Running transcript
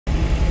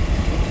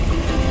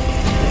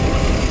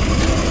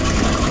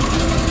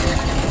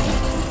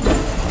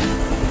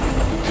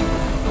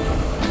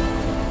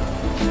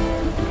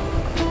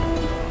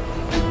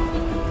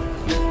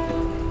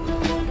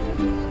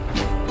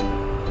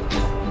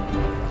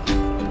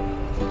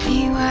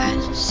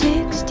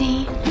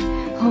16,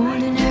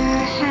 holding her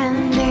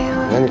hand, they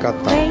were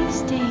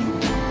wasting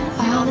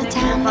all the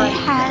time they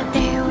had.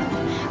 They were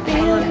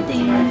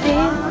building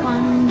big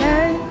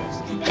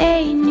wonders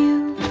they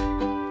knew.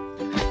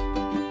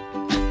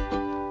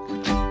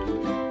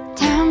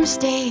 Time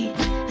stayed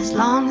as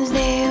long as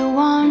they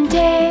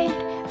wanted,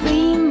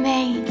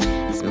 remained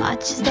as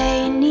much as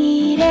they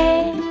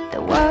needed.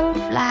 The world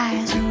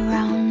flies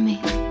around me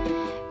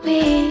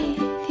with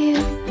you.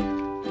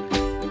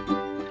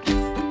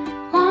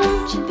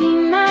 Won't you be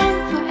mine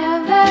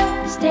forever?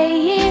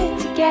 Stay here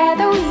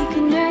together, we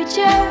can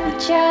nurture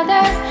each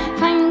other.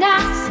 Find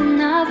us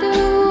another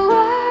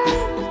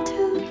world to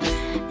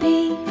be.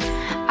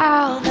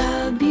 All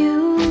the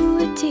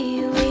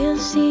beauty we'll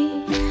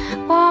see.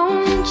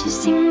 Won't you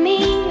sing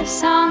me a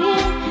song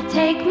and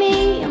take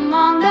me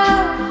among the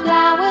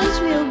flowers?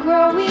 We'll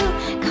grow, we'll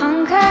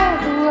conquer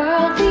the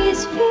world.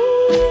 These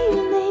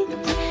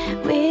feelings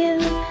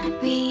will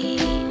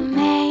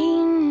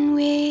remain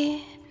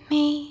with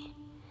me.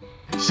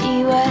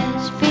 She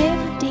was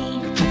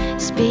 15,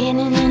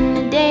 spinning in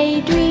a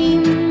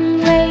daydream,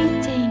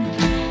 waiting,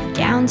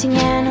 counting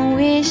and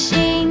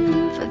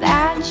wishing for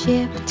that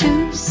ship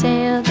to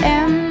sail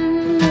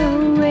them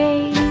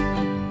away.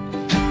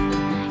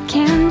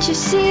 Can't you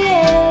see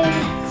it?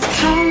 It's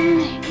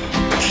coming,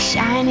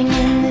 shining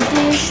in the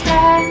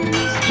distance,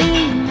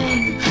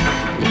 beaming,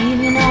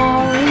 leaving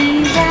all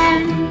reason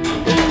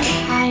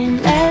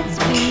behind. Let's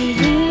be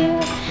here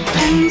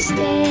and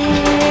stay.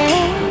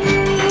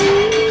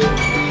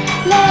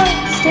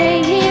 Let's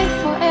stay here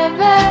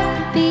forever,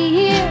 be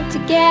here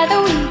together.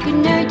 We could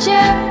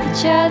nurture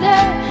each other,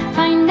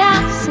 find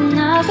us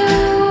another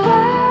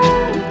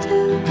world to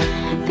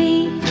be.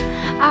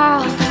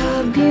 All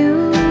the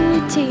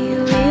beauty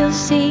we'll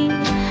see.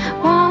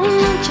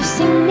 Won't you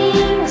sing me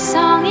a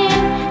song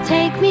and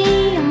take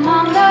me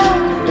among the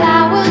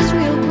flowers?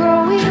 We'll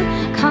grow, we'll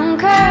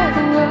conquer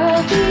the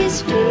world.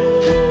 These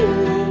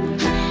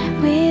feelings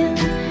will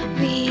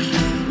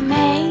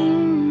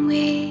remain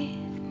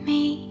with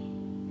me.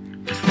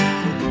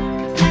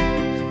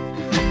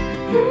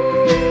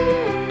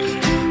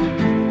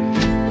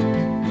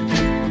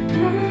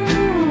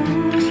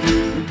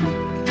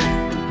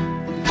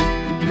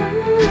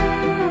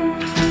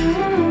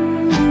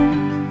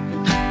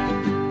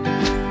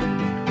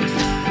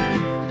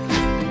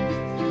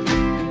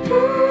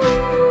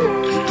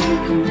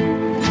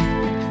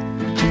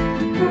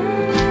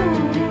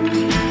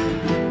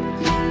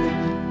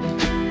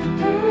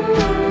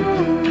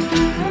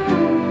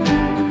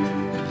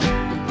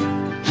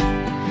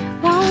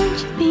 Won't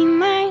you be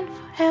mine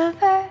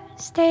forever?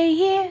 Stay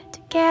here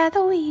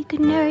together, we could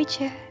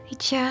nurture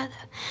each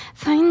other,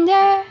 find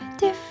a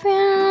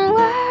different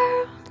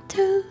world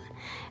to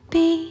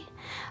be.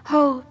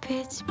 Hope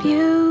it's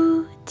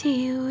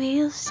beauty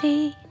we'll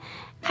see.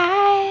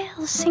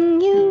 I'll sing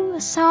you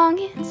a song,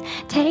 it's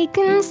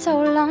taken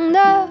so long.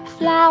 The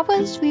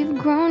flowers we've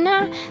grown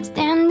are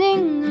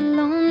standing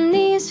alone.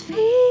 These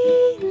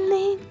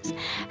feelings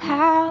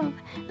have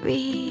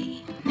real